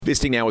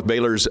Visiting now with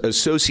Baylor's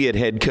associate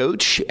head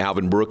coach,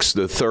 Alvin Brooks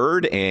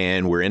III,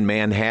 and we're in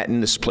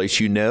Manhattan, this place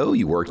you know.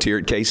 You worked here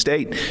at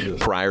K-State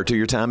prior to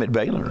your time at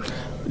Baylor.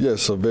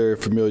 Yes, a very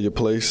familiar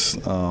place.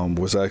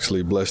 Was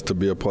actually blessed to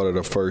be a part of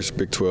the first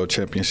Big 12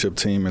 championship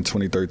team in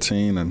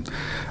 2013, and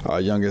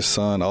our youngest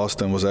son,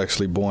 Austin, was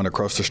actually born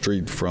across the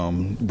street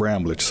from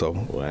Bramlage, so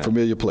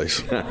familiar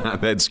place.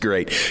 That's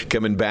great.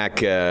 Coming back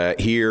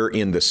here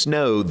in the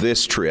snow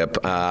this trip,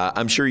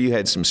 I'm sure you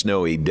had some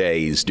snowy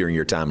days during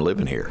your time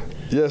living here.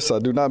 Yes, I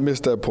do not miss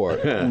that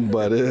part,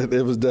 but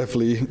it was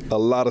definitely a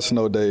lot of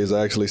snow days.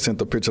 I actually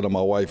sent a picture to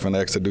my wife and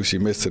asked her, do she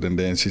miss it? And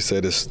then she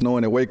said it's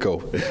snowing in Waco,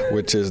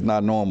 which is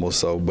not normal,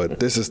 but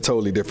this is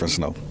totally different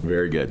snow.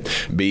 Very good.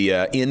 Be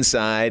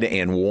inside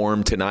and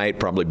warm tonight,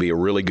 probably be a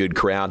really good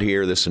crowd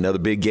here. This is another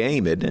big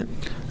game, isn't it?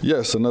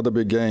 Yes, another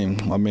big game.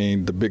 I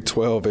mean, the Big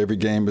 12, every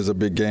game is a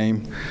big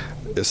game.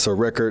 It's a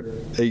record.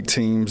 8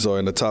 teams are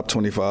in the top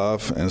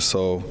 25, and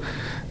so,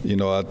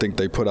 I think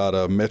they put out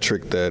a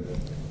metric that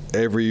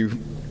every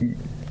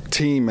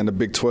team in the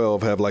Big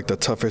 12 have like the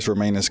toughest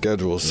remaining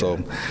schedule.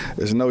 So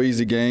there's no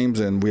easy games,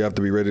 and we have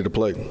to be ready to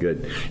play.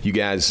 Good. You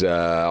guys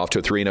off to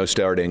a 3-0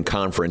 start in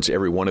conference.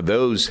 Every one of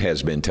those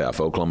has been tough.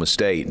 Oklahoma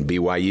State and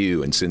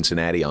BYU and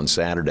Cincinnati on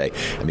Saturday.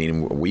 I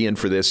mean, are we in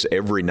for this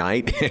every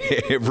night,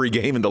 every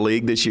game in the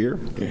league this year?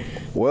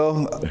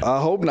 Well,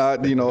 I hope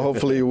not.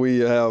 Hopefully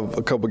we have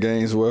a couple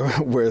games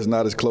where it's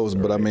not as close.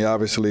 But, I mean,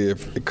 obviously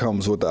if it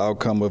comes with the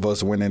outcome of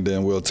us winning,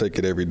 then we'll take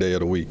it every day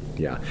of the week.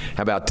 Yeah.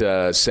 How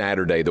about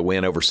Saturday, the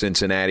win over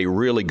Cincinnati?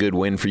 Really good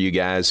win for you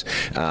guys.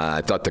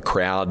 I thought the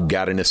crowd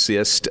got an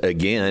assist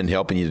again,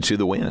 helping you to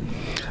the win.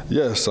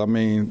 Yes. I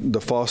mean, the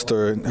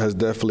Foster has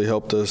definitely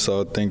helped us.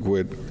 I think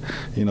with,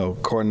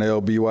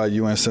 Cornell,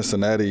 BYU, and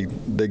Cincinnati,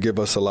 they give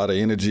us a lot of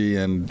energy,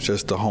 and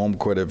just the home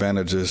court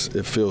advantages,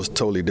 it feels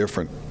totally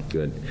different.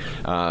 Good.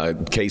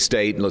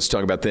 K-State, let's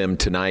talk about them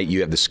tonight.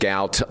 You have the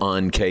Scout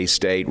on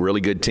K-State.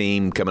 Really good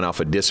team coming off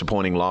a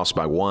disappointing loss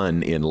by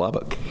 1 in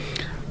Lubbock.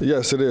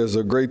 Yes, it is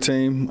a great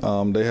team.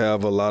 They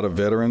have a lot of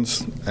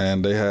veterans,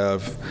 and they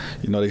have,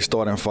 they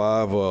starting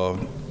 5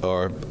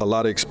 are a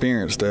lot of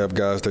experience. They have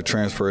guys that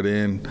transferred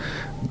in.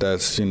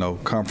 That's,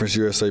 Conference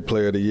USA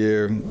Player of the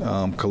Year,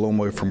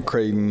 Kaluma from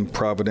Creighton,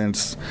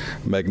 Providence,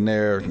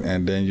 McNair,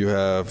 and then you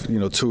have,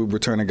 2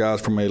 returning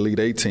guys from an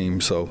Elite 8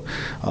 team. So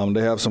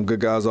they have some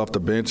good guys off the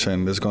bench,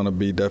 and it's going to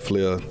be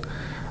definitely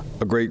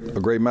a great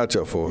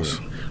matchup for us.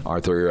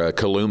 Arthur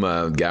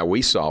Kaluma, guy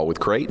we saw with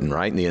Creighton,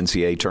 right, in the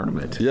NCAA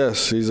tournament.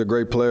 Yes, he's a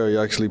great player. He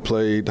actually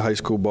played high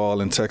school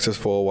ball in Texas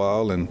for a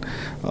while, and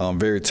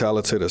very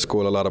talented. Has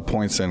scored a lot of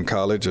points in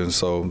college, and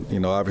so,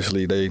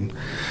 obviously they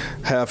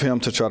have him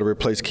to try to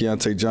replace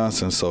Keontae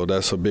Johnson, so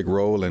that's a big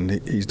role, and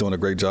he's doing a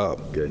great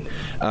job. Good.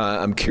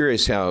 I'm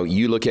curious how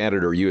you look at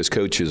it, or you as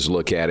coaches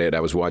look at it. I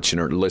was watching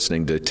or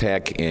listening to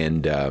Tech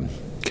and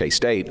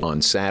K-State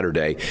on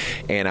Saturday,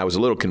 and I was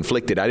a little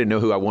conflicted. I didn't know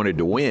who I wanted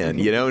to win,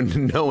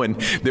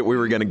 knowing that we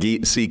were going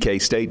to see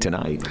K-State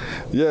tonight.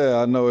 Yeah,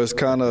 I know it's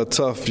kind of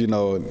tough, they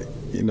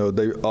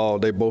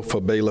both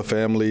for Baylor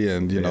family,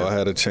 and I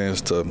had a chance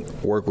to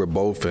work with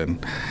both,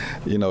 and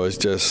it's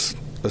just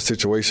a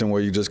situation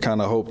where you just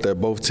kind of hope that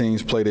both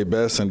teams play their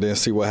best and then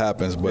see what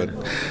happens. But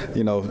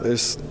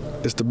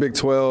it's the Big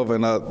 12,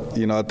 and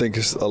I think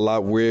it's a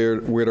lot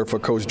weirder for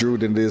Coach Drew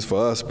than it is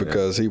for us,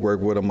 because he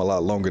worked with them a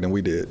lot longer than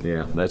we did.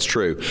 Yeah, that's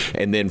true.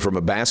 And then from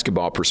a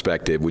basketball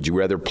perspective, would you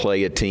rather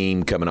play a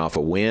team coming off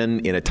a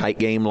win in a tight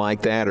game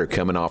like that, or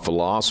coming off a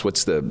loss?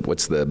 What's the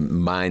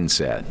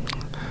mindset?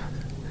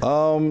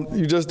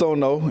 You just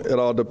don't know. It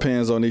all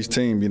depends on each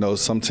team.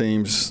 Some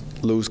teams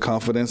lose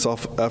confidence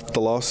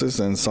after losses,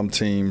 and some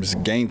teams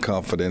gain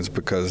confidence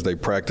because they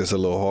practice a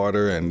little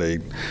harder and they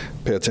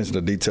pay attention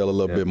to detail a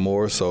little bit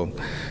more. So,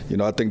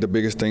 I think the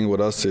biggest thing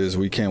with us is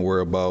we can't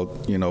worry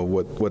about,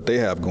 what they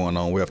have going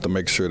on. We have to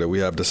make sure that we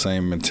have the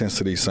same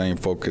intensity, same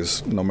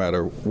focus, no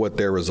matter what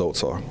their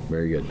results are.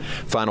 Very good.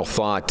 Final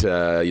thought,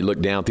 you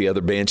look down at the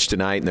other bench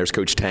tonight, and there's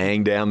Coach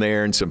Tang down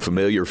there and some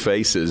familiar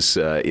faces.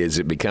 Is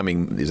that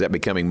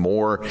becoming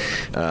more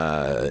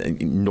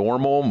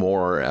normal,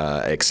 more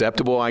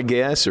acceptable, I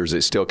guess, or is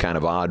it still kind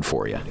of odd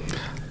for you?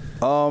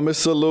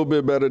 It's a little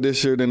bit better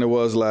this year than it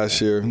was last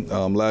year.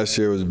 Last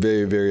year was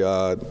very, very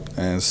odd,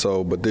 and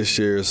so, but this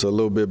year it's a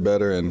little bit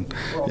better. And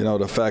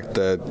the fact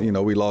that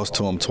we lost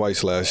to them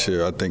twice last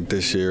year, I think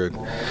this year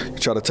you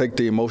try to take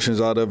the emotions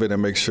out of it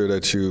and make sure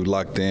that you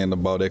locked in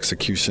about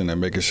execution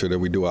and making sure that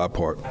we do our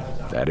part.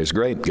 That is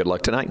great. Good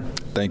luck tonight.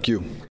 Thank you.